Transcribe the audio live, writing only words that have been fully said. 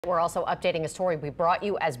We're also updating a story we brought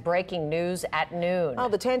you as breaking news at noon.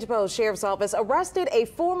 The Tangipahoa Sheriff's Office arrested a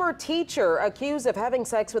former teacher accused of having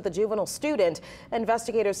sex with a juvenile student.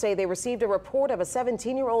 Investigators say they received a report of a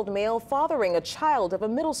 17-year-old male fathering a child of a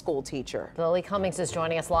middle school teacher. Lily Cummings is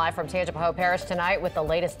joining us live from Tangipahoa Parish tonight with the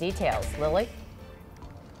latest details. Lily?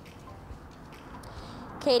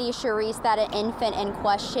 Katie, Charisse, that infant in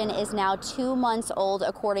question is now 2 months old,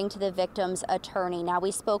 according to the victim's attorney. Now,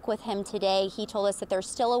 we spoke with him today. He told us that they're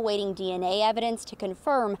still awaiting DNA evidence to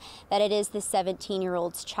confirm that it is the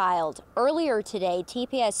 17-year-old's child. Earlier today,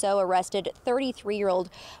 TPSO arrested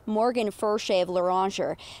 33-year-old Morgan Freche of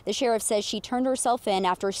Loranger. The sheriff says she turned herself in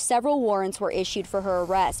after several warrants were issued for her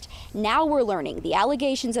arrest. Now we're learning the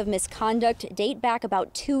allegations of misconduct date back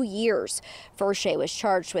about 2 years. Freche was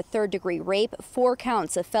charged with third-degree rape, 4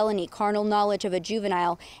 counts of felony carnal knowledge of a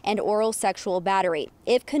juvenile, and oral sexual battery.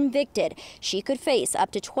 If convicted, she could face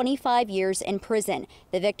up to 25 years in prison.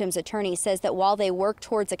 The victim's attorney says that while they work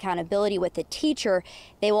towards accountability with the teacher,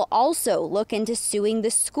 they will also look into suing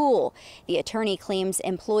the school. The attorney claims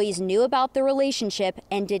employees knew about the relationship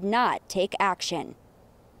and did not take action.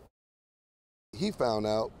 He found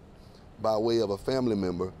out by way of a family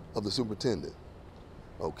member of the superintendent.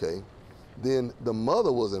 Okay. Then the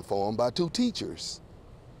mother was informed by 2 teachers.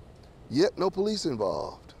 Yet no police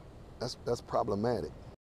involved. That's problematic.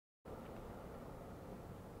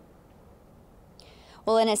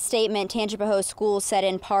 Well, in a statement, Tangipahoa Schools said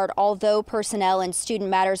in part, although personnel and student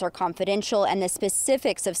matters are confidential and the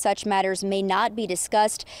specifics of such matters may not be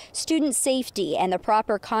discussed, student safety and the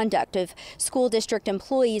proper conduct of school district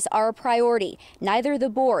employees are a priority. Neither the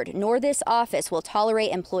board nor this office will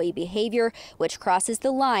tolerate employee behavior which crosses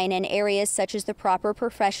the line in areas such as the proper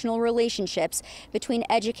professional relationships between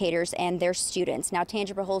educators and their students. Now,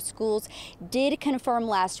 Tangipahoa Schools did confirm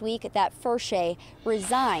last week that Freche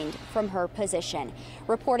resigned from her position.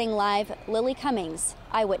 Reporting live, Lily Cummings,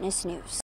 Eyewitness News.